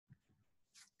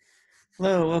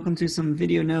Hello, welcome to some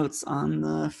video notes on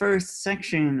the first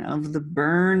section of the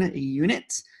burn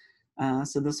unit.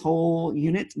 So this whole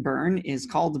unit, burn, is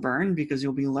called burn because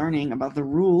you'll be learning about the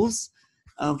rules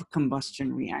of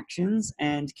combustion reactions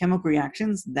and chemical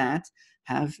reactions that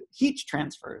have heat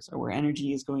transfers, or where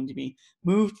energy is going to be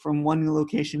moved from one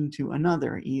location to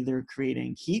another, either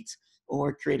creating heat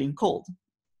or creating cold.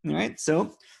 All right,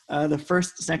 so the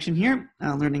first section here,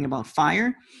 learning about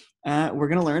fire. We're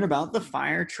going to learn about the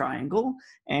fire triangle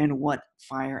and what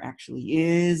fire actually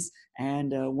is,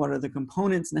 and what are the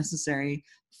components necessary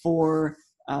for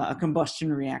a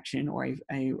combustion reaction, or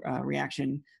a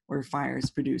reaction where fire is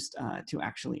produced to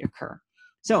actually occur.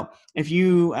 So if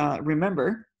you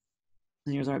remember,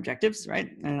 here's our objectives,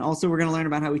 right? And also we're going to learn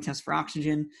about how we test for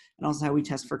oxygen and also how we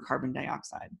test for carbon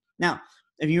dioxide. Now,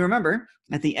 if you remember,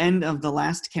 at the end of the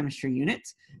last chemistry unit,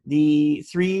 the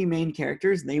three main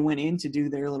characters, they went in to do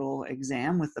their little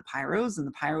exam with the pyros, and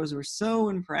the pyros were so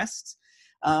impressed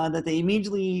that they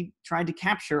immediately tried to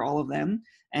capture all of them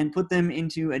and put them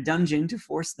into a dungeon to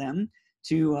force them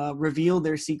to reveal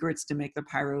their secrets to make the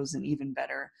pyros an even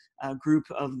better group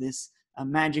of this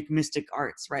magic mystic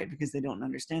arts, right? Because they don't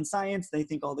understand science. They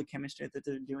think all the chemistry that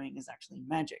they're doing is actually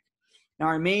magic. Now,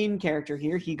 our main character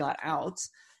here, he got out,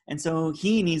 and so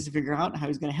he needs to figure out how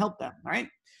he's going to help them, right?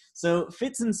 So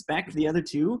Fitz and Speck, the other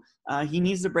two, he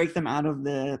needs to break them out of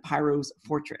the Pyro's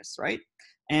fortress, right?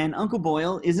 And Uncle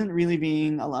Boyle isn't really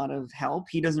being a lot of help.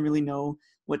 He doesn't really know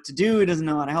what to do. He doesn't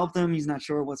know how to help them. He's not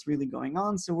sure what's really going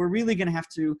on. So we're really going to have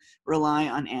to rely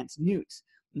on Aunt Newt.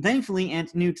 And thankfully,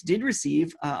 Aunt Newt did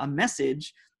receive a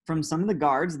message from some of the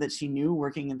guards that she knew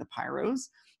working in the Pyros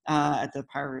at the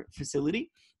Pyro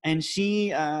facility. And she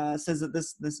says that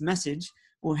this message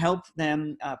will help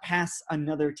them pass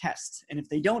another test. And if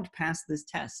they don't pass this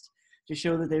test, to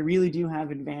show that they really do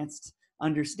have advanced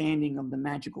understanding of the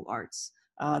magical arts,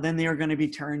 then they are going to be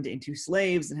turned into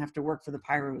slaves and have to work for the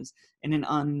Pyros in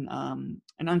an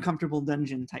uncomfortable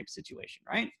dungeon type situation,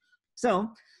 right? So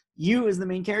you as the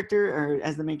main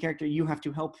character, you have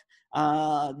to help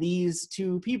these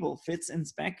two people, Fitz and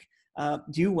Speck,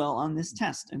 do well on this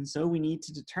test. And so we need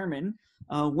to determine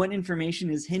what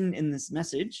information is hidden in this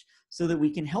message so that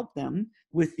we can help them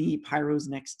with the Pyro's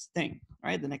next thing,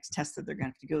 right? The next test that they're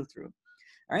going to have to go through.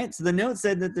 All right, so the note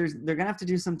said that they're going to have to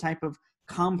do some type of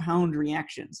compound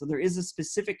reaction. So there is a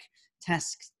specific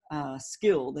test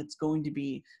skill that's going to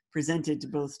be presented to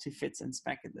both to Fitz and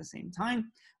Speck at the same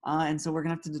time. And so we're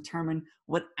going to have to determine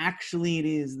what actually it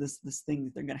is, this thing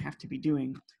that they're going to have to be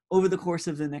doing over the course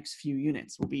of the next few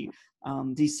units. We'll be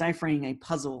deciphering a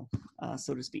puzzle,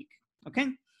 so to speak. Okay,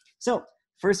 so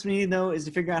first we need, though, is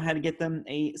to figure out how to get them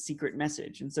a secret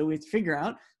message. And so we have to figure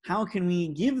out how can we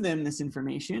give them this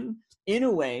information in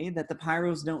a way that the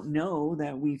Pyros don't know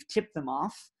that we've tipped them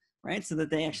off, right? So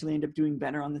that they actually end up doing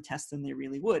better on the test than they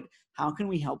really would. How can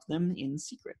we help them in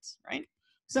secret, right?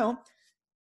 So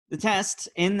the test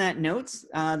in that note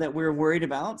that we're worried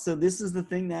about, so this is the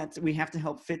thing that we have to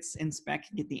help Fitz and Speck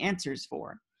get the answers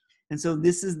for. And so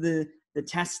this is the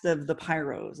test of the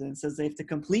Pyros. And it says they have to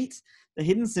complete the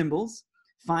hidden symbols,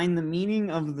 find the meaning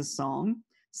of the song,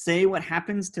 say what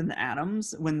happens to the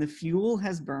atoms when the fuel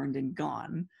has burned and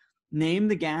gone, name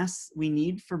the gas we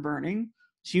need for burning,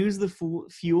 choose the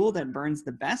fuel that burns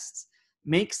the best,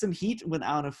 make some heat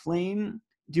without a flame,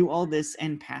 do all this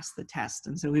and pass the test.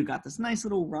 And so we've got this nice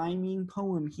little rhyming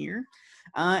poem here.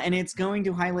 And it's going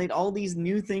to highlight all these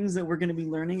new things that we're going to be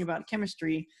learning about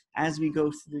chemistry as we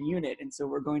go through the unit. And so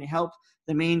we're going to help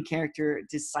the main character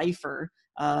decipher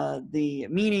the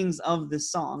meanings of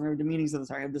this song, or the meanings of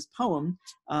this poem,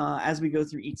 as we go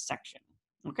through each section.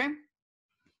 Okay?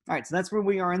 All right, so that's where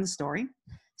we are in the story.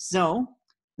 So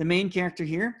the main character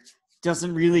here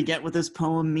doesn't really get what this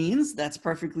poem means. That's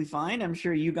perfectly fine. I'm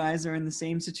sure you guys are in the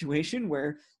same situation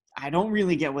where I don't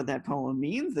really get what that poem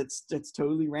means. That's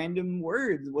totally random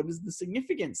words. What is the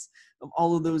significance of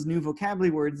all of those new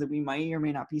vocabulary words that we might or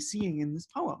may not be seeing in this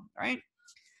poem, right?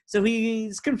 So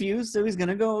he's confused, so he's going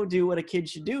to go do what a kid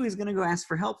should do. He's going to go ask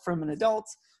for help from an adult.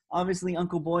 Obviously,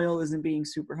 Uncle Boyle isn't being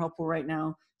super helpful right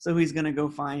now, so he's going to go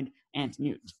find Aunt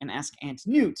Newt and ask Aunt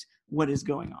Newt what is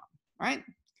going on, right?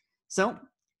 So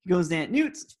he goes to Aunt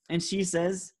Newt, and she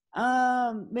says,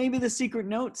 maybe the secret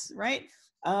notes, right?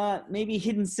 Maybe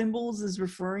hidden symbols is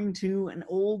referring to an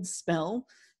old spell,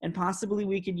 and possibly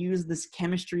we could use this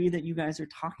chemistry that you guys are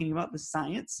talking about, the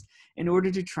science, in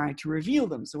order to try to reveal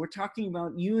them. So we're talking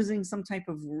about using some type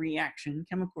of reaction,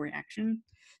 chemical reaction,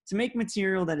 to make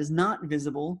material that is not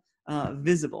visible,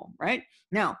 visible, right?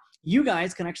 Now, you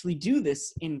guys can actually do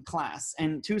this in class,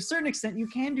 and to a certain extent, you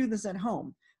can do this at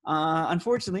home.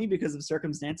 Unfortunately, because of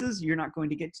circumstances, you're not going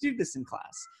to get to do this in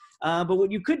class. But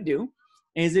what you could do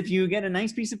is if you get a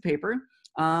nice piece of paper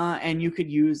and you could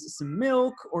use some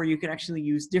milk, or you could actually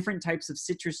use different types of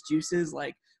citrus juices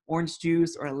like orange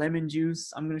juice or lemon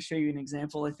juice. I'm going to show you an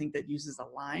example, I think, that uses a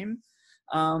lime.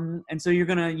 And so you're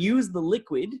going to use the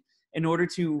liquid in order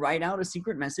to write out a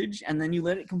secret message, and then you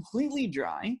let it completely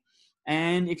dry.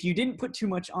 And if you didn't put too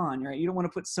much on, right, you don't want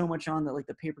to put so much on that like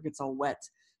the paper gets all wet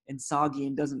and soggy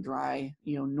and doesn't dry,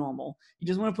 normal. You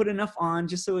just want to put enough on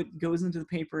just so it goes into the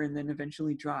paper and then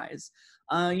eventually dries.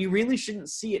 You really shouldn't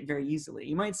see it very easily.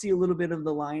 You might see a little bit of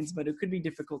the lines, but it could be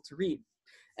difficult to read.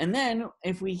 And then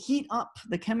if we heat up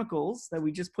the chemicals that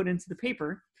we just put into the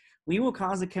paper, we will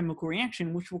cause a chemical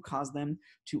reaction which will cause them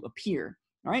to appear.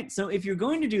 All right, so if you're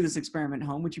going to do this experiment at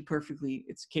home, which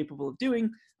it's capable of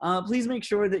doing, please make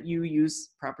sure that you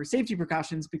use proper safety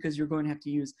precautions, because you're going to have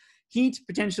to use heat.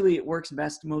 Potentially it works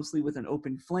best mostly with an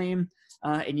open flame,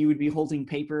 and you would be holding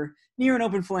paper near an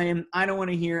open flame. I don't want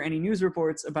to hear any news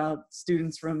reports about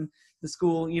students from the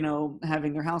school,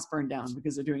 having their house burned down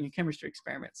because they're doing a chemistry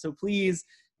experiment. So please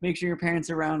make sure your parents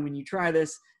are around when you try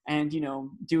this, and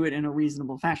do it in a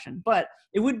reasonable fashion. But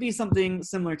it would be something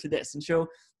similar to this. And so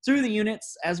through the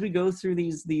units, as we go through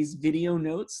these video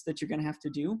notes that you're going to have to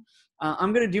do,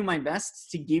 I'm going to do my best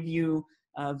to give you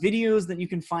videos that you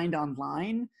can find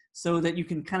online so that you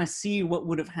can kind of see what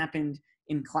would have happened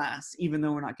in class, even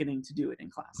though we're not getting to do it in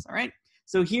class. All right,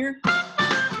 so here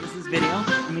is this video.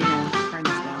 Let me turn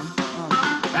this down.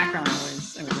 Oh, background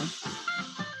noise. There we go.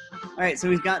 All right, so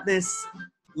we've got this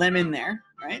lemon there,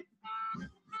 right?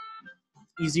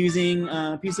 He's using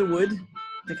a piece of wood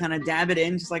to kind of dab it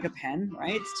in just like a pen,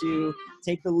 right? To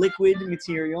take the liquid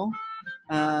material,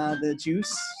 the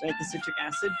juice, right, the citric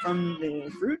acid from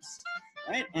the fruits,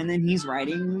 right? And then he's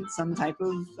writing some type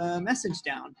of message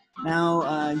down.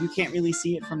 Now, you can't really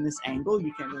see it from this angle.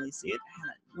 You can't really see it.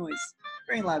 That noise,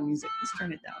 very loud music. Let's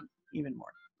turn it down even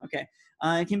more. Okay.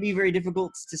 It can be very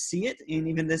difficult to see it. And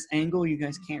even this angle, you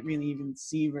guys can't really even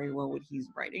see very well what he's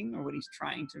writing or what he's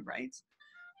trying to write,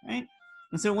 right?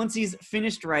 And so once he's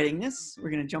finished writing this, we're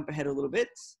going to jump ahead a little bit.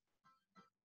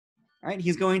 All right,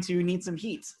 he's going to need some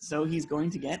heat. So he's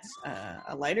going to get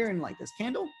a lighter and light this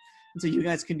candle. And so you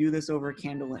guys can do this over a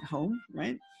candle at home,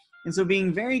 right? And so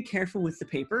being very careful with the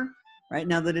paper, right?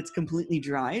 Now that it's completely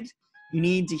dried, you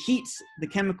need to heat the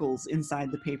chemicals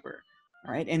inside the paper,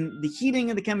 all right? And the heating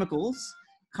of the chemicals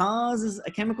causes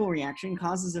a chemical reaction,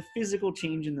 causes a physical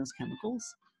change in those chemicals.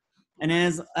 And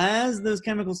as those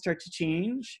chemicals start to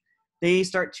change, they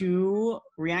start to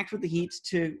react with the heat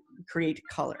to create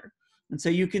color. And so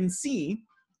you can see,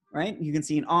 right? You can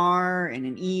see an R and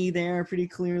an E there pretty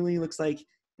clearly. Looks like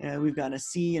we've got a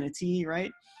C and a T,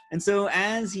 right? And so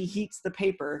as he heats the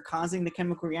paper, causing the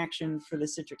chemical reaction for the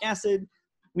citric acid,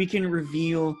 we can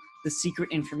reveal the secret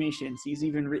information. So he's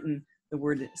even written the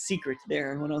word secret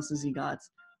there. What else has he got?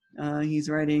 He's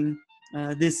writing,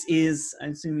 this is, I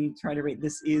assume he tried to write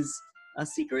this is a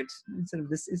secret instead of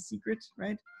this is secret,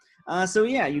 right? So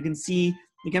yeah, you can see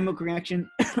the chemical reaction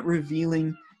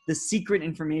revealing the secret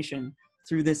information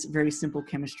through this very simple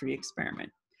chemistry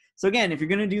experiment. So again, if you're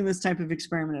going to do this type of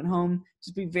experiment at home,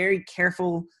 just be very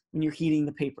careful when you're heating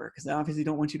the paper, because I obviously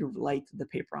don't want you to light the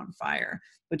paper on fire.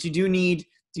 But you do need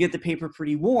to get the paper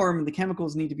pretty warm. The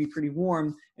chemicals need to be pretty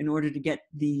warm in order to get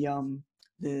them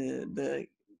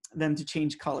to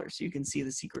change color, so you can see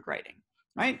the secret writing,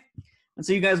 right? And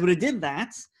so you guys would have did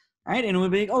that, right? And it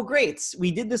would be like, oh, great,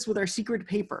 we did this with our secret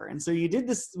paper. And so you did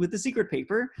this with the secret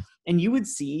paper, and you would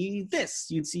see this.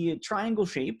 You'd see a triangle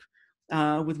shape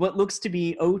with what looks to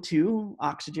be O2,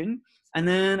 oxygen, and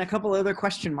then a couple other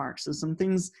question marks. So some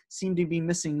things seem to be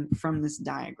missing from this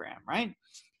diagram, right?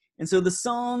 And so the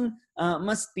song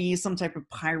must be some type of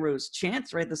Pyro's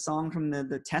chant, right? The song from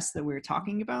the test that we were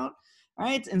talking about,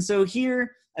 right? And so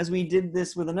here, as we did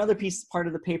this with another part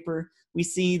of the paper, we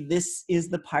see this is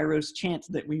the Pyro's chant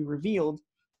that we revealed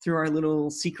through our little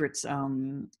secret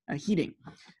heating.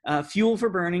 Fuel for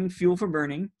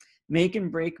burning, make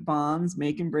and break bonds,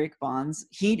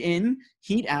 heat in,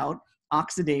 heat out,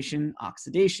 oxidation,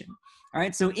 oxidation. All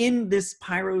right, so in this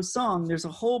Pyro song, there's a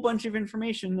whole bunch of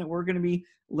information that we're going to be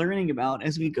learning about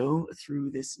as we go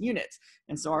through this unit.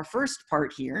 And so our first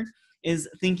part here is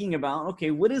thinking about,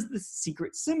 okay, what is this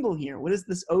secret symbol here? What is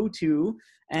this O2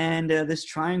 and this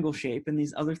triangle shape and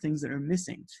these other things that are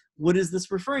missing? What is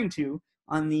this referring to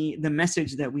on the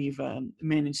message that we've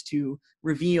managed to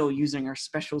reveal using our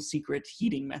special secret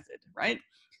heating method, right?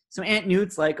 So Aunt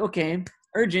Newt's like, okay,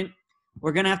 urgent,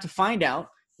 we're gonna have to find out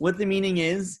what the meaning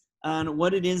is on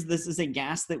what it is. This is a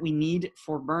gas that we need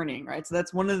for burning, right? So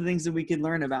that's one of the things that we could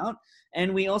learn about.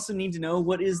 And we also need to know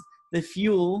what is the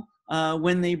fuel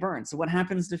when they burn. So what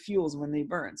happens to fuels when they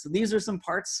burn? So these are some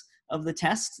parts of the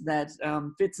test that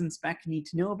Fitz and Spec need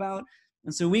to know about.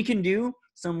 And so we can do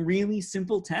some really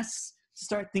simple tests to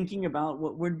start thinking about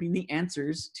what would be the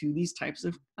answers to these types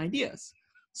of ideas.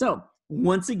 So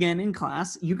once again in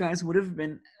class, you guys would have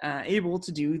been able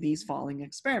to do these following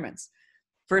experiments.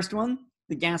 First one,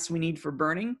 the gas we need for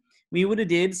burning. We would have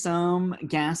did some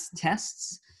gas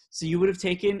tests. So you would have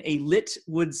taken a lit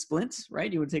wood splint,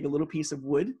 right? You would take a little piece of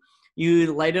wood, you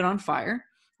would light it on fire,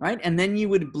 right? And then you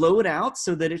would blow it out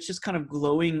so that it's just kind of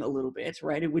glowing a little bit,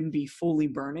 right? It wouldn't be fully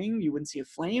burning. You wouldn't see a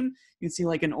flame. You'd see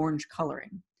like an orange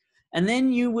coloring. And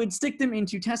then you would stick them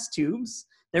into test tubes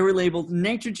that were labeled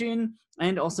nitrogen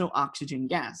and also oxygen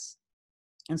gas.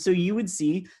 And so you would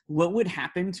see what would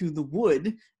happen to the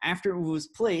wood after it was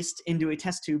placed into a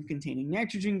test tube containing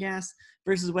nitrogen gas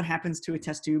versus what happens to a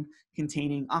test tube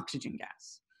containing oxygen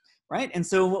gas, right? And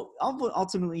so what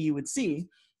ultimately you would see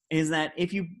is that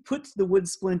if you put the wood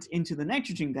splint into the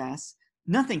nitrogen gas,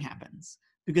 nothing happens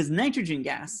because nitrogen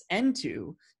gas,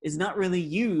 N2, is not really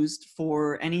used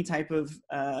for any type of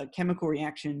chemical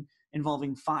reaction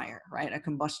involving fire, right? A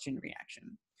combustion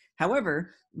reaction.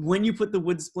 However, when you put the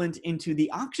wood splint into the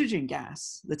oxygen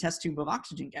gas, the test tube of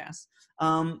oxygen gas,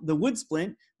 the wood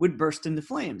splint would burst into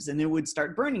flames and it would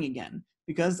start burning again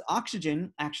because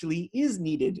oxygen actually is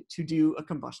needed to do a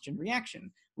combustion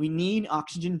reaction. We need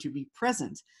oxygen to be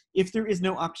present. If there is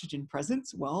no oxygen present,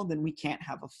 well, then we can't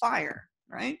have a fire,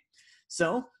 right?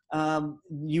 So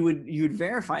you would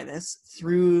verify this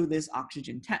through this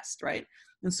oxygen test, right?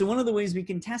 And so one of the ways we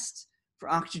can test for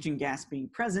oxygen gas being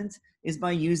present is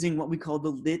by using what we call the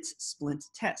lit splint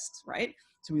test, right?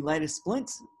 So we light a splint,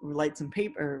 we light some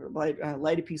paper,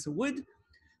 light a piece of wood,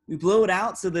 we blow it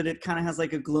out so that it kind of has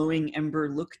like a glowing ember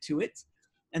look to it,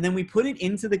 and then we put it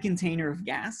into the container of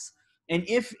gas, and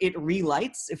if it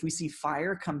relights, if we see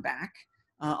fire come back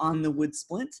on the wood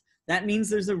splint, that means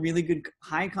there's a really good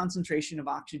high concentration of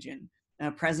oxygen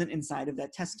present inside of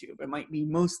that test tube. It might be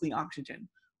mostly oxygen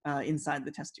inside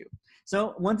the test tube.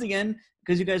 So once again,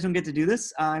 because you guys don't get to do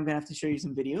this, I'm gonna have to show you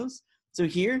some videos. So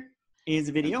here is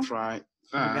a video. Try of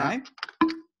a guy.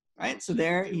 Right, so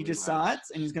there he just saw it,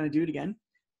 and he's gonna do it again.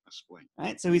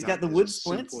 Right, so he's got the wood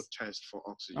splint. Test for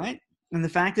oxygen. Right, and the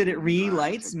fact that it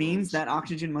relights means that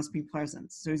oxygen must be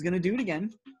present. So he's gonna do it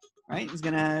again. Right, he's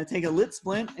gonna take a lit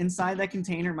splint. Inside that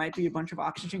container might be a bunch of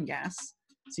oxygen gas.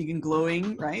 So you can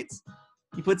glowing, right?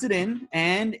 He puts it in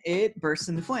and it bursts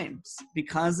into flames.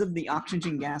 Because of the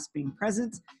oxygen gas being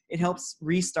present, it helps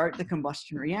restart the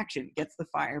combustion reaction, gets the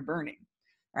fire burning.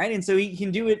 Right, and so he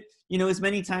can do it, you know, as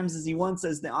many times as he wants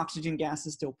as the oxygen gas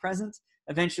is still present.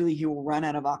 Eventually he will run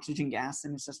out of oxygen gas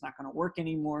and it's just not gonna work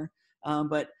anymore.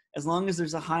 But as long as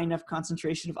there's a high enough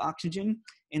concentration of oxygen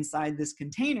inside this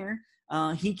container,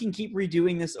 he can keep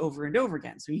redoing this over and over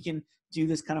again. So he can do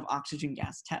this kind of oxygen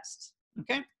gas test,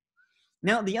 okay?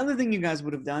 Now, the other thing you guys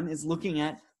would have done is looking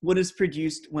at what is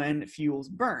produced when fuels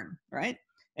burn, right?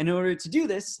 In order to do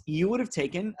this, you would have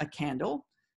taken a candle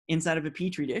inside of a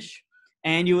Petri dish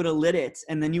and you would have lit it,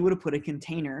 and then you would have put a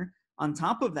container on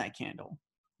top of that candle,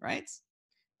 right?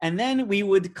 And then we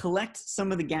would collect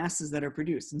some of the gases that are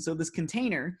produced. And so this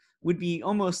container would be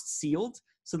almost sealed,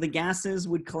 so the gases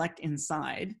would collect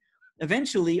inside.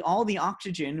 Eventually, all the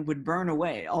oxygen would burn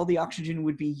away. All the oxygen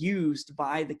would be used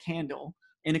by the candle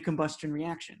in a combustion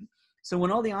reaction. So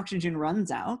when all the oxygen runs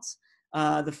out,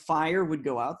 the fire would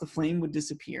go out, the flame would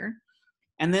disappear,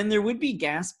 and then there would be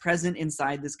gas present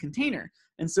inside this container.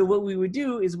 And so what we would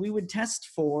do is we would test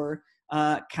for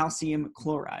calcium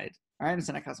chloride. All right, it's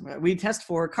not calcium chloride. We test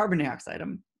for carbon dioxide.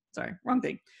 I'm sorry, wrong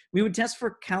thing. We would test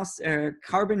for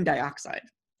carbon dioxide.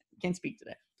 Can't speak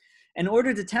today. In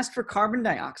order to test for carbon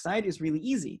dioxide is really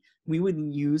easy. We would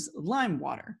use lime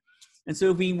water. And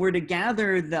so if we were to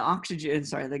gather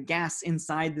the gas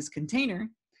inside this container,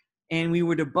 and we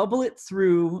were to bubble it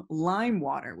through lime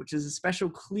water, which is a special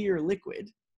clear liquid,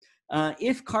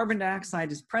 if carbon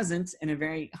dioxide is present in a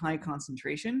very high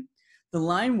concentration, the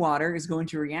lime water is going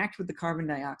to react with the carbon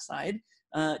dioxide,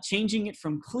 changing it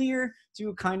from clear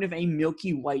to kind of a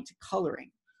milky white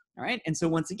coloring. All right, and so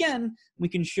once again, we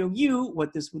can show you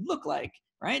what this would look like,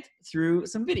 right, through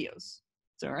some videos.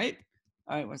 So, all right,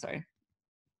 well, sorry.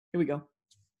 Here we go.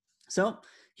 So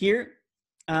here,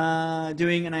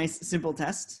 doing a nice simple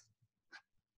test.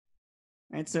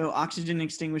 All right, so oxygen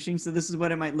extinguishing. So this is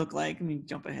what it might look like. Let me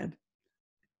jump ahead.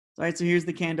 All right, so here's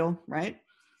the candle, right?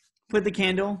 Put the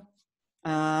candle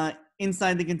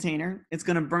inside the container. It's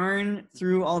gonna burn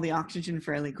through all the oxygen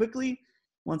fairly quickly.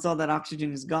 Once all that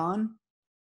oxygen is gone,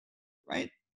 right,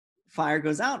 fire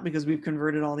goes out because we've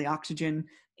converted all the oxygen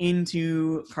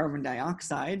into carbon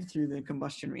dioxide through the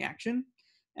combustion reaction.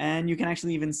 And you can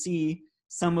actually even see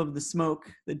some of the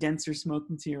smoke, the denser smoke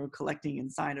material collecting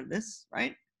inside of this,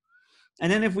 right?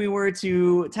 And then if we were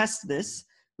to test this,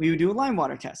 we would do a lime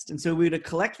water test. And so we would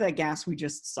collect that gas we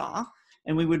just saw,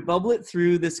 and we would bubble it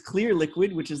through this clear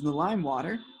liquid, which is the lime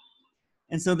water.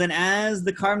 And so then as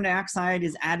the carbon dioxide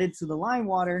is added to the lime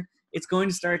water, it's going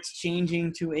to start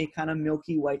changing to a kind of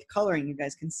milky white coloring. You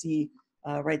guys can see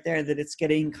right there that it's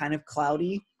getting kind of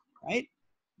cloudy, right?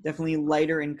 Definitely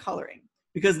lighter in coloring,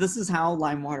 because this is how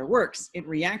lime water works. It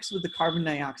reacts with the carbon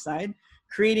dioxide,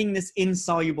 creating this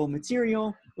insoluble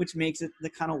material, which makes it the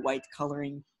kind of white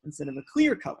coloring instead of a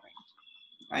clear coloring,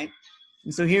 right?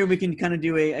 And so here we can kind of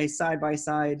do a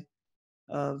side-by-side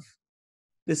of,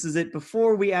 this is it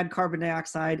before we add carbon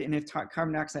dioxide, and if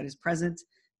carbon dioxide is present,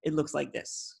 it looks like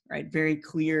this, right? Very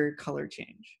clear color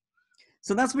change.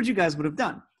 So that's what you guys would have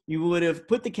done. You would have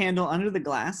put the candle under the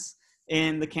glass,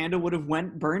 and the candle would have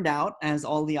burned out as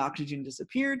all the oxygen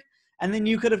disappeared, and then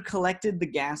you could have collected the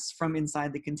gas from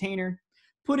inside the container,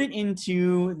 put it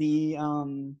into the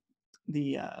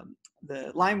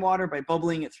lime water by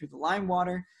bubbling it through the lime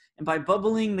water, and by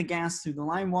bubbling the gas through the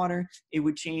lime water, it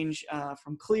would change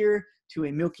from clear to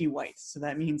a milky white. So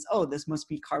that means, oh, this must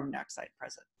be carbon dioxide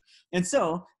present. And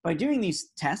so by doing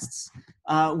these tests,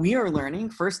 we are learning,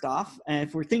 first off,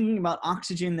 if we're thinking about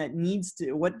oxygen that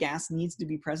what gas needs to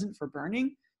be present for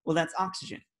burning, well, that's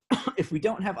oxygen. If we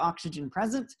don't have oxygen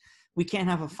present, we can't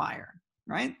have a fire,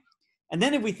 right? And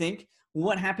then if we think,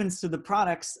 what happens to the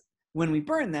products when we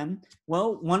burn them?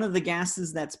 Well, one of the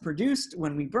gases that's produced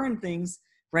when we burn things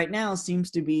right now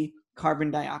seems to be carbon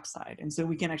dioxide. And so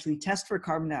we can actually test for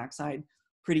carbon dioxide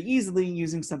pretty easily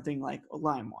using something like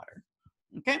lime water.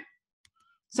 Okay,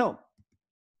 so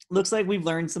looks like we've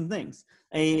learned some things.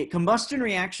 A combustion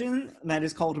reaction that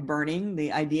is called burning,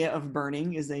 the idea of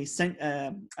burning is a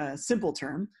simple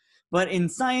term, but in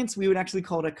science we would actually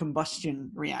call it a combustion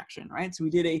reaction, right? So we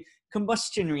did a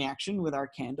combustion reaction with our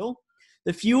candle.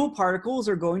 The fuel particles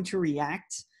are going to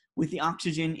react with the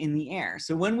oxygen in the air.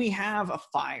 So when we have a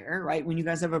fire, right, when you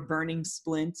guys have a burning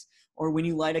splint, or when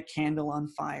you light a candle on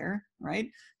fire, right,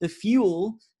 the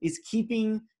fuel is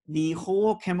keeping the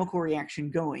whole chemical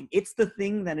reaction going. It's the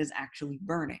thing that is actually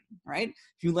burning, right?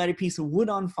 If you light a piece of wood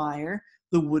on fire,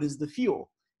 the wood is the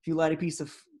fuel. If you light a piece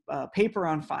of paper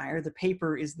on fire, the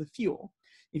paper is the fuel.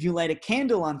 If you light a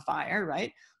candle on fire,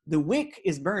 right, the wick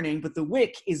is burning, but the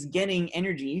wick is getting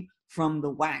energy from the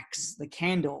wax, the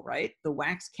candle, right? The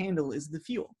wax candle is the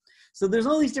fuel. So there's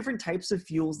all these different types of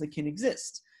fuels that can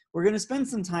exist. We're going to spend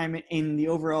some time in the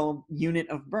overall unit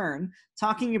of burn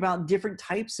talking about different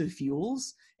types of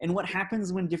fuels and what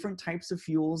happens when different types of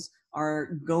fuels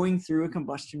are going through a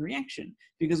combustion reaction,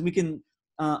 because we can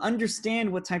understand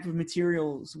what type of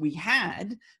materials we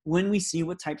had when we see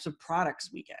what types of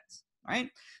products we get. Right?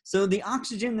 So the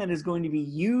oxygen that is going to be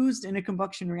used in a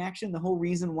combustion reaction, the whole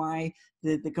reason why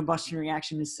the combustion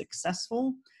reaction is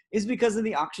successful is because of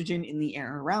the oxygen in the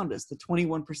air around us, the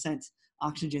 21%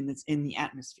 oxygen that's in the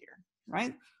atmosphere,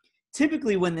 right?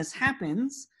 Typically when this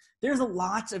happens, there's a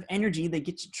lot of energy that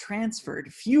gets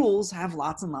transferred. Fuels have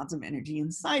lots and lots of energy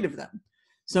inside of them.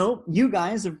 So you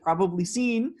guys have probably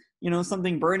seen,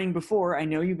 something burning before. I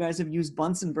know you guys have used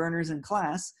Bunsen burners in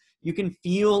class. You can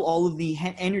feel all of the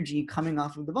energy coming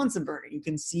off of the Bunsen burner. You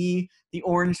can see the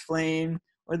orange flame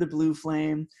or the blue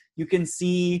flame. You can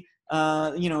see,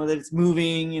 that it's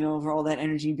moving, for all that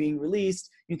energy being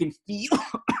released. You can feel,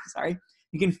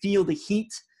 you can feel the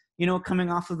heat,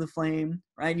 coming off of the flame,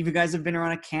 right? If you guys have been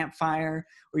around a campfire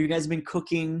or you guys have been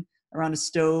cooking around a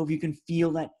stove, you can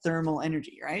feel that thermal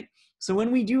energy, right? So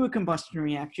when we do a combustion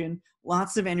reaction,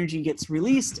 lots of energy gets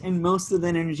released, and most of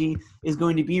that energy is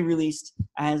going to be released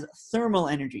as thermal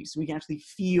energy. So we can actually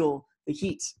feel the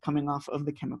heat coming off of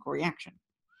the chemical reaction.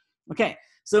 Okay,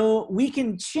 so we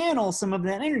can channel some of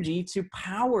that energy to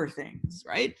power things,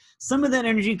 right? Some of that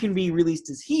energy can be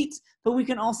released as heat, but we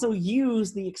can also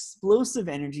use the explosive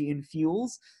energy in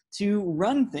fuels to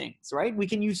run things, right? We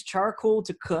can use charcoal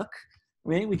to cook,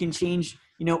 right? We can change,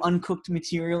 uncooked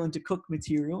material into cooked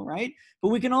material, right? But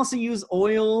we can also use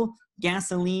oil,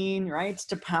 gasoline, right,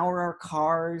 to power our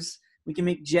cars. We can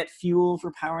make jet fuel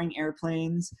for powering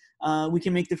airplanes. We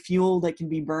can make the fuel that can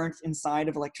be burnt inside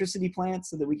of electricity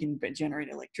plants so that we can generate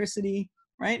electricity,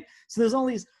 right? So there's all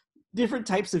these different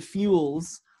types of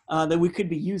fuels that we could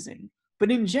be using. But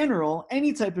in general,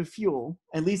 any type of fuel,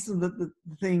 at least the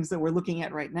things that we're looking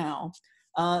at right now,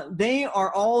 they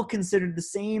are all considered the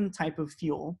same type of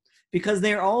fuel because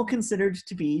they are all considered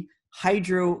to be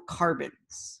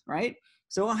hydrocarbons, right?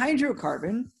 So a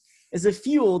hydrocarbon is a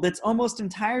fuel that's almost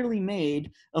entirely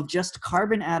made of just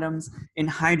carbon atoms and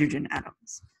hydrogen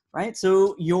atoms, right?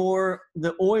 So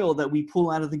the oil that we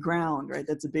pull out of the ground, right?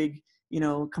 That's a big,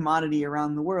 commodity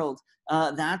around the world.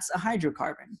 That's a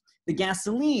hydrocarbon. The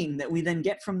gasoline that we then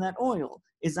get from that oil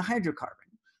is a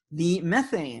hydrocarbon. The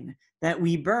methane that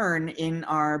we burn in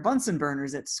our Bunsen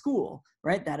burners at school,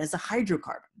 right? That is a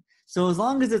hydrocarbon. So as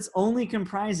long as it's only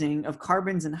comprising of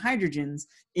carbons and hydrogens,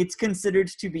 it's considered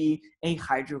to be a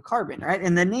hydrocarbon, right?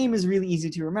 And the name is really easy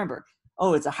to remember.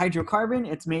 Oh, it's a hydrocarbon.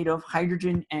 It's made of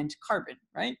hydrogen and carbon,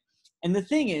 right? And the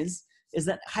thing is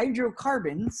that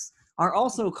hydrocarbons are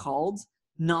also called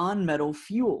non-metal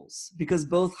fuels because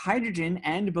both hydrogen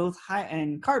and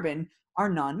carbon are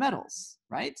non-metals,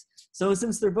 right? So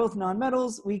since they're both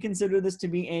non-metals, we consider this to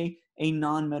be a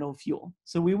non-metal fuel.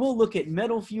 So we will look at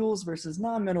metal fuels versus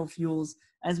non-metal fuels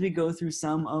as we go through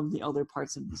some of the other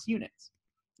parts of this unit.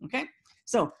 Okay,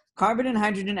 so carbon and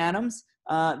hydrogen atoms,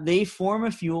 they form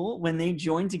a fuel when they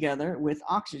join together with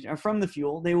oxygen, or from the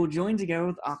fuel, they will join together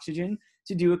with oxygen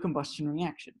to do a combustion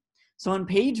reaction. So on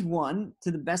page 1, to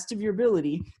the best of your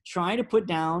ability, try to put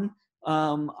down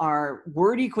our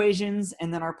word equations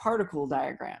and then our particle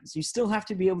diagrams. You still have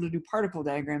to be able to do particle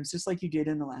diagrams just like you did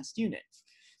in the last unit.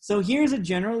 So here's a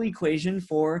general equation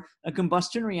for a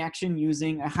combustion reaction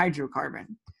using a hydrocarbon.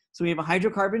 So we have a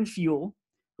hydrocarbon fuel,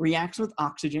 reacts with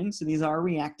oxygen, so these are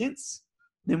reactants.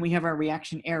 Then we have our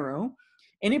reaction arrow,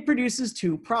 and it produces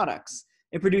two products.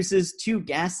 It produces two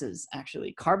gases,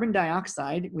 actually. Carbon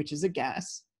dioxide, which is a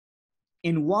gas,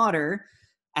 and water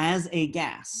as a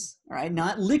gas, all right?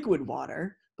 Not liquid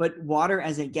water, but water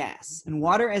as a gas. And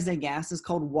water as a gas is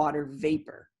called water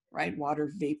vapor, right?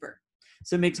 Water vapor.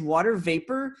 So it makes water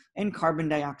vapor and carbon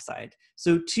dioxide.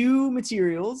 So two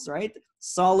materials, right?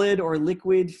 Solid or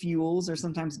liquid fuels, or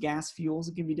sometimes gas fuels,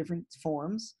 it can be different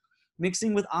forms.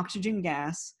 Mixing with oxygen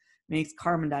gas makes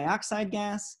carbon dioxide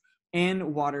gas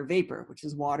and water vapor, which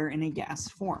is water in a gas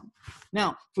form.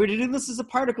 Now, if we're to do this as a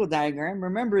particle diagram,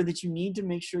 remember that you need to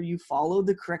make sure you follow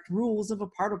the correct rules of a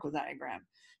particle diagram.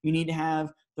 You need to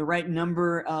have the right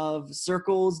number of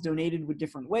circles donated with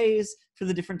different ways for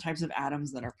the different types of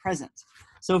atoms that are present.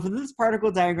 So for this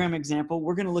particle diagram example,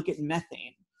 we're going to look at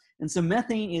methane. And so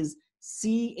methane is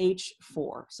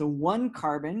CH4, so one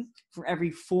carbon for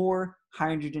every 4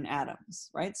 hydrogen atoms,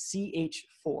 right?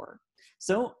 CH4.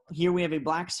 So here we have a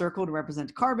black circle to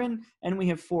represent carbon, and we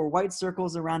have 4 white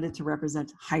circles around it to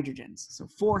represent hydrogens. So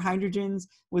 4 hydrogens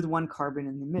with 1 carbon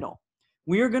in the middle.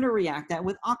 We are going to react that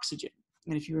with oxygen.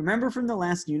 And if you remember from the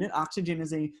last unit, oxygen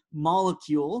is a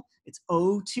molecule. It's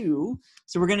O2.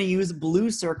 So we're going to use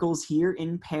blue circles here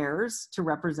in pairs to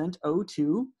represent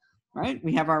O2, right?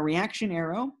 We have our reaction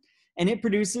arrow, and it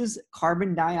produces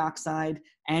carbon dioxide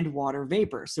and water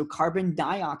vapor. So carbon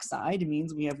dioxide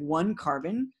means we have 1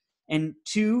 carbon and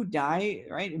 2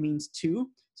 right? It means 2.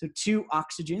 So 2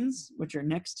 oxygens, which are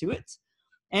next to it.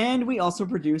 And we also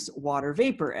produce water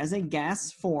vapor as a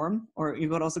gas form, or you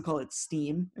could also call it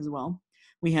steam as well.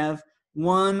 We have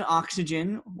 1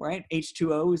 oxygen, right?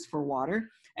 H2O is for water,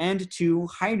 and 2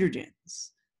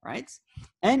 hydrogens, right?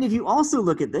 And if you also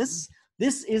look at this,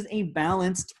 this is a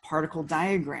balanced particle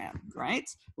diagram, right?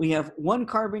 We have 1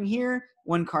 carbon here,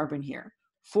 1 carbon here.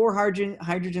 4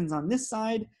 hydrogens on this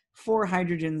side, 4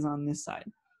 hydrogens on this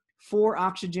side. 4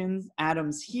 oxygen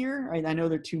atoms here, right? I know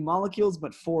they're 2 molecules,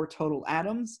 but 4 total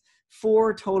atoms.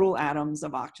 4 total atoms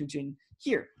of oxygen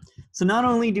here. So not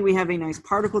only do we have a nice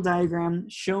particle diagram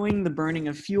showing the burning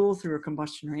of fuel through a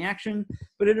combustion reaction,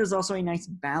 but it is also a nice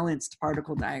balanced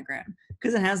particle diagram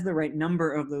because it has the right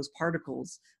number of those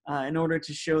particles in order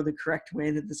to show the correct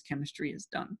way that this chemistry is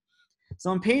done.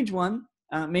 So on page 1,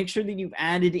 make sure that you've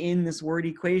added in this word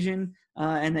equation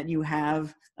and that you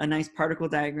have a nice particle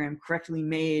diagram correctly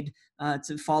made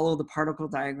to follow the particle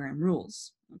diagram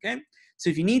rules, okay? So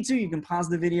if you need to, you can pause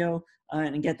the video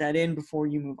and get that in before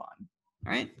you move on,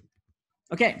 all right?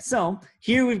 Okay, so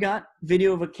here we've got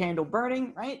video of a candle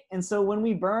burning, right? And so when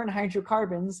we burn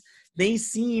hydrocarbons, they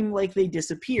seem like they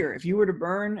disappear. If you were to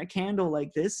burn a candle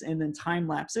like this and then time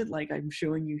lapse it, like I'm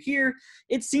showing you here,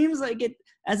 it seems like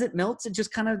as it melts, it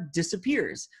just kind of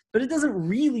disappears. But it doesn't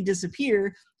really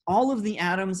disappear. All of the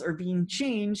atoms are being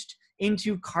changed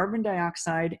into carbon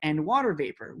dioxide and water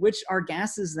vapor, which are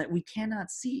gases that we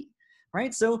cannot see,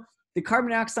 right? So the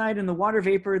carbon dioxide and the water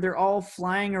vapor, they're all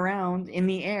flying around in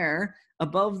the air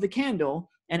above the candle.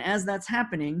 And as that's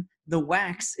happening, the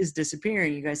wax is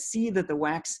disappearing. You guys see that the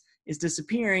wax is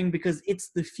disappearing because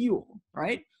it's the fuel,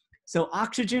 right? So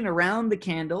oxygen around the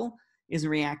candle is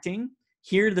reacting,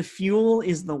 Here, the fuel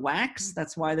is the wax.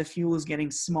 That's why the fuel is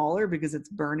getting smaller, because it's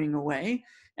burning away.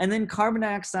 And then carbon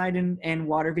dioxide and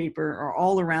water vapor are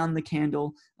all around the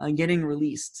candle, getting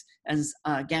released as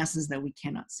gases that we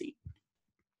cannot see.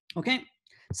 Okay,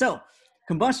 so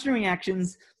combustion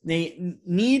reactions, they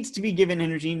need to be given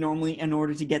energy normally in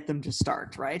order to get them to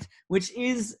start, right? Which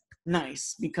is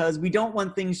nice, because we don't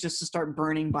want things just to start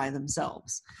burning by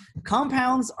themselves.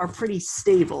 Compounds are pretty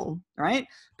stable, right?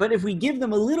 But if we give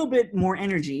them a little bit more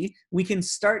energy, we can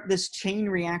start this chain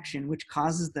reaction, which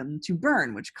causes them to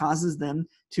burn, which causes them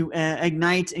to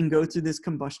ignite and go through this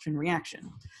combustion reaction.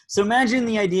 So imagine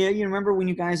the idea, you remember when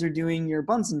you guys are doing your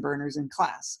Bunsen burners in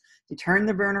class. You turn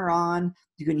the burner on,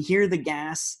 you can hear the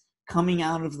gas coming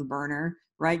out of the burner,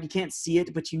 right? You can't see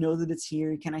it, but you know that it's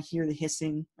here. You kind of hear the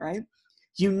hissing, right?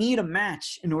 You need a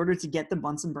match in order to get the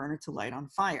Bunsen burner to light on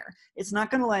fire. It's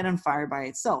not going to light on fire by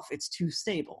itself. It's too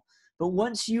stable. But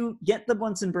once you get the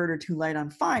Bunsen burner to light on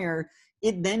fire,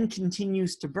 it then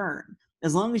continues to burn.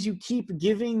 As long as you keep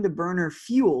giving the burner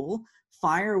fuel,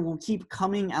 fire will keep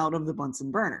coming out of the Bunsen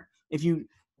burner. If you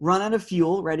run out of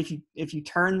fuel, right, if you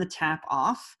turn the tap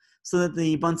off so that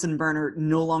the Bunsen burner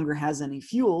no longer has any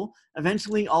fuel,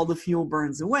 eventually all the fuel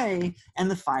burns away and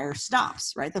the fire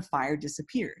stops, right? The fire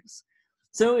disappears.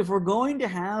 So if we're going to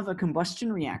have a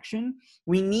combustion reaction,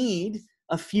 we need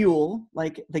a fuel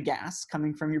like the gas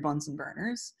coming from your Bunsen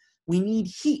burners. We need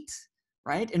heat,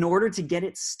 right? In order to get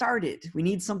it started, we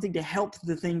need something to help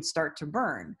the thing start to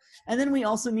burn. And then we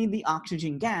also need the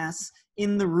oxygen gas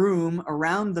in the room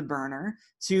around the burner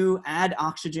to add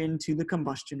oxygen to the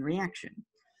combustion reaction.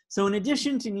 So in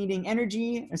addition to needing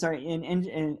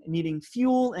needing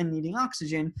fuel and needing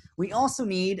oxygen, we also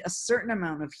need a certain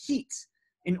amount of heat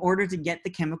in order to get the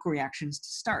chemical reactions to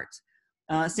start.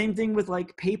 Same thing with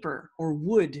like paper or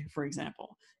wood, for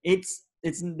example.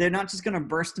 They're not just going to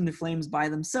burst into flames by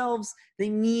themselves. They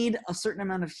need a certain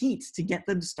amount of heat to get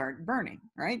them to start burning,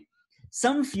 right?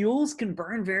 Some fuels can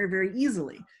burn very, very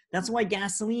easily. That's why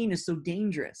gasoline is so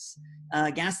dangerous.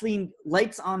 Gasoline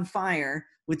lights on fire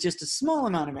with just a small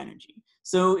amount of energy.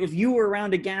 So if you were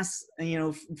around a gas,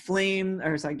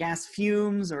 gas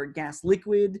fumes or gas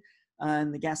liquid,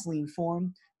 in the gasoline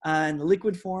form, in the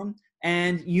liquid form,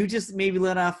 and you just maybe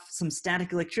let off some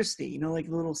static electricity, like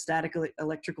a little static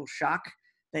electrical shock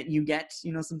that you get,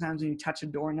 sometimes when you touch a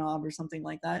doorknob or something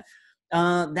like that.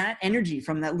 That energy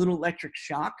from that little electric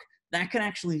shock, that can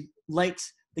actually light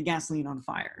the gasoline on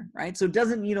fire, right? So it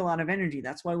doesn't need a lot of energy.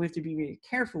 That's why we have to be very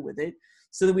careful with it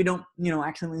so that we don't,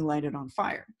 accidentally light it on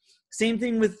fire. Same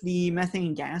thing with the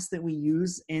methane gas that we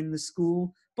use in the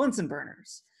school Bunsen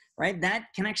burners. Right? That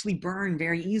can actually burn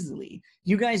very easily.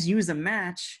 You guys use a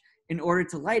match in order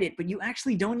to light it, but you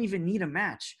actually don't even need a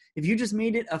match. If you just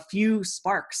made it a few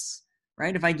sparks,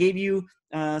 right? If I gave you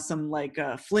some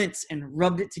flint and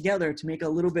rubbed it together to make a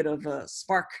little bit of a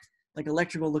spark, like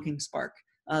electrical looking spark,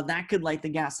 that could light the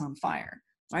gas on fire,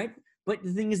 right? But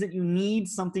the thing is that you need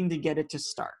something to get it to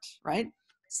start, right?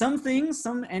 Some things,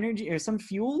 some energy or some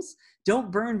fuels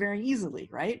don't burn very easily,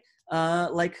 right?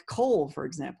 Like coal, for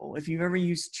example. If you've ever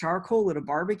used charcoal at a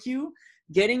barbecue,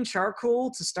 getting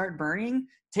charcoal to start burning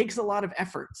takes a lot of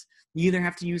effort. You either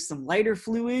have to use some lighter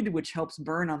fluid, which helps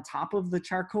burn on top of the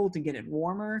charcoal to get it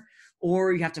warmer,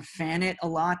 or you have to fan it a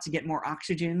lot to get more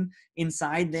oxygen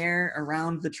inside there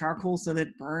around the charcoal so that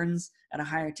it burns at a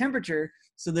higher temperature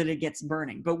so that it gets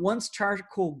burning. But once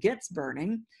charcoal gets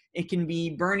burning, it can be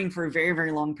burning for a very,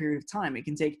 very long period of time. It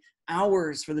can take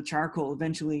hours for the charcoal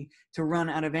eventually to run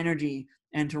out of energy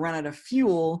and to run out of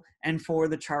fuel, and for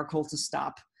the charcoal to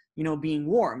stop, being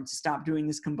warm, to stop doing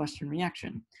this combustion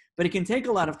reaction. But it can take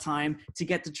a lot of time to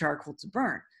get the charcoal to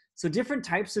burn. So different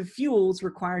types of fuels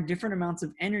require different amounts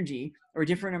of energy or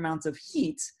different amounts of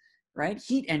heat, right?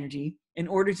 Heat energy in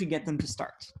order to get them to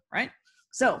start, right?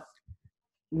 So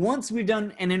once we've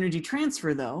done an energy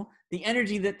transfer, though, the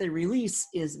energy that they release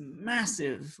is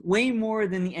massive, way more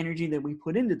than the energy that we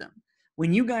put into them.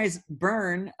 When you guys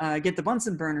get the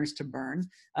Bunsen burners to burn,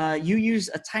 you use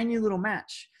a tiny little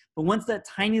match. But once that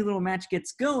tiny little match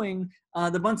gets going,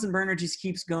 the Bunsen burner just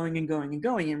keeps going and going and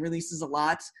going and releases a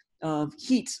lot of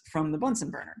heat from the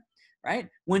Bunsen burner, right?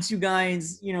 Once you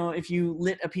guys, if you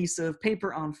lit a piece of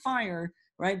paper on fire,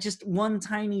 right, just one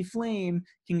tiny flame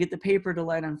can get the paper to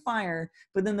light on fire,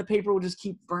 but then the paper will just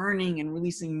keep burning and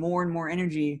releasing more and more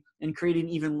energy and creating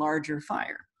even larger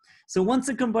fire. So once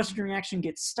a combustion reaction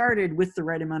gets started with the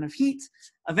right amount of heat,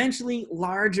 eventually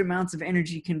large amounts of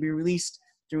energy can be released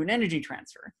through an energy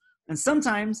transfer. And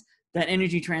sometimes that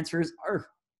energy transfers are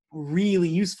really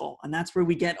useful. And that's where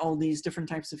we get all these different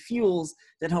types of fuels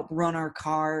that help run our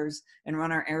cars and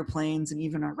run our airplanes and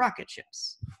even our rocket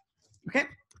ships. Okay?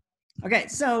 Okay,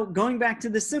 so going back to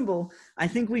the symbol, I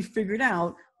think we figured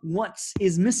out what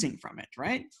is missing from it,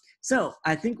 right? So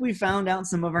I think we found out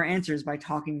some of our answers by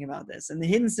talking about this. And the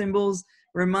hidden symbols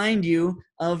remind you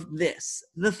of this,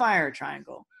 the fire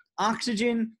triangle: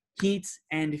 oxygen, heat,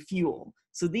 and fuel.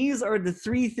 So these are the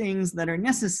three things that are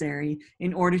necessary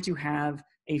in order to have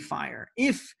a fire.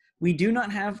 If we do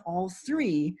not have all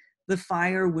three, the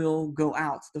fire will go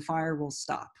out, the fire will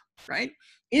stop, right?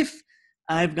 If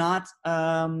I've got,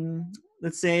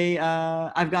 let's say,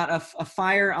 I've got a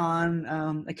fire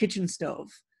on a kitchen stove,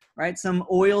 right? Some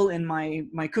oil in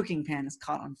my cooking pan is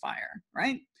caught on fire,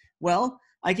 right? Well,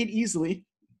 I could easily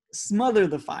smother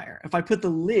the fire. If I put the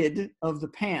lid of the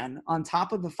pan on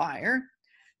top of the fire,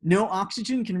 no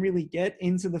oxygen can really get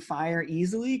into the fire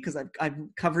easily because I've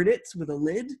covered it with a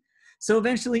lid. So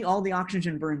eventually all the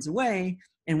oxygen burns away,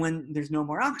 and when there's no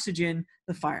more oxygen,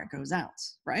 the fire goes out,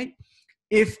 right?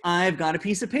 If I've got a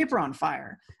piece of paper on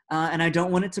fire and I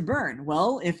don't want it to burn,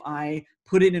 well, if I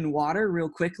put it in water real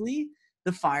quickly,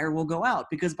 the fire will go out,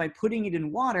 because by putting it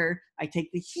in water, I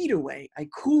take the heat away. I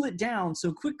cool it down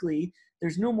so quickly,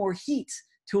 there's no more heat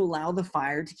to allow the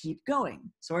fire to keep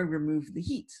going. So I remove the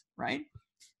heat, right?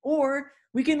 Or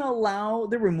we can allow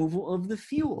the removal of the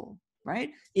fuel,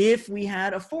 right? If we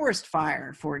had a forest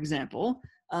fire, for example,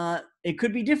 it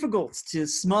could be difficult to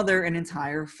smother an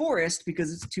entire forest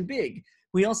because it's too big.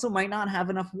 We also might not have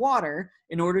enough water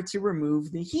in order to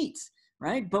remove the heat,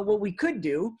 right? But what we could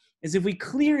do is, if we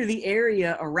clear the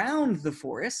area around the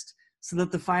forest so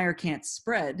that the fire can't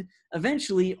spread,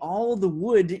 eventually all the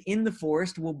wood in the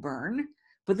forest will burn,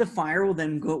 but the fire will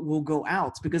then go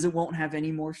out because it won't have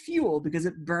any more fuel, because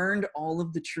it burned all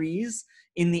of the trees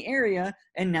in the area,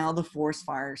 and now the forest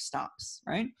fire stops,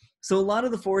 right? So a lot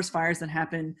of the forest fires that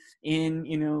happen in,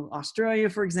 Australia,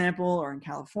 for example, or in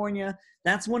California,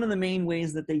 that's one of the main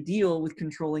ways that they deal with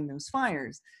controlling those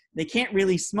fires. They can't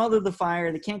really smother the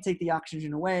fire. They can't take the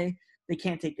oxygen away. They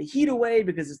can't take the heat away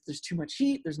because there's too much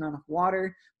heat. There's not enough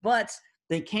water. But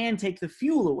they can take the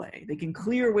fuel away. They can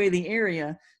clear away the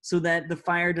area so that the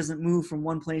fire doesn't move from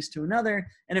one place to another,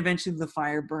 and eventually the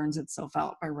fire burns itself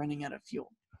out by running out of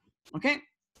fuel. Okay,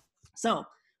 so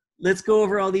let's go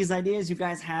over all these ideas. You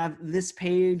guys have this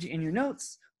page in your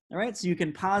notes. All right, so you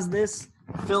can pause this,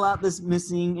 fill out this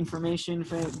missing information,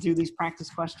 do these practice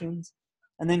questions,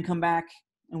 and then come back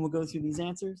and we'll go through these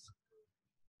answers.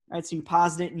 All right, so you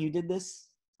paused it and you did this,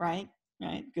 right?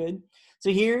 Right, good.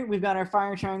 So here we've got our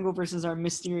fire triangle versus our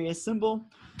mysterious symbol.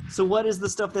 So what is the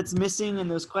stuff that's missing in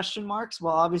those question marks?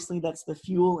 Well, obviously that's the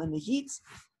fuel and the heat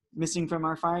missing from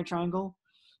our fire triangle.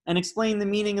 And explain the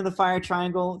meaning of the fire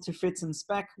triangle to Fitz and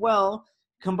Speck. Well,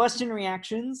 combustion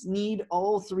reactions need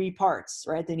all three parts,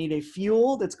 right? They need a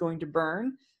fuel that's going to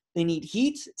burn. They need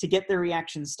heat to get the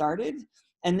reaction started.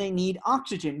 And they need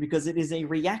oxygen because it is a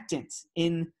reactant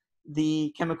in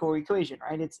the chemical equation,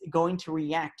 right? It's going to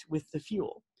react with the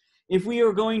fuel. If we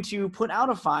are going to put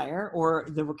out a fire, or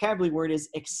the vocabulary word is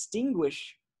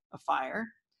extinguish a fire,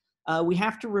 we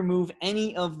have to remove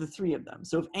any of the three of them.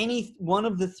 So if any one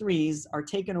of the threes are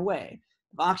taken away,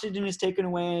 if oxygen is taken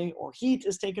away, or heat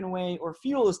is taken away, or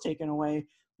fuel is taken away,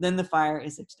 then the fire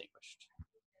is extinguished.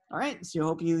 All right, so I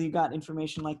hope you got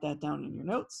information like that down in your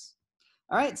notes.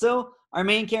 All right, so our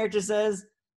main character says,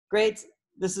 great,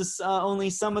 this is only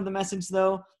some of the message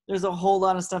though. There's a whole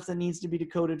lot of stuff that needs to be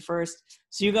decoded first.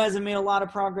 So you guys have made a lot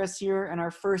of progress here in our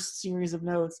first series of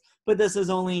notes, but this is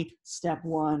only step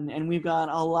one, and we've got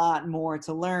a lot more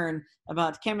to learn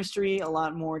about chemistry, a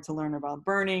lot more to learn about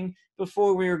burning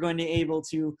before we are going to be able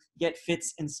to get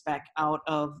Fitz and Speck out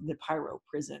of the pyro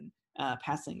prison,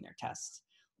 passing their test.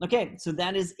 Okay, so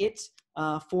that is it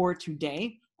for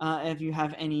today. If you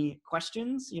have any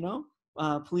questions,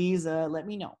 please let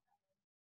me know.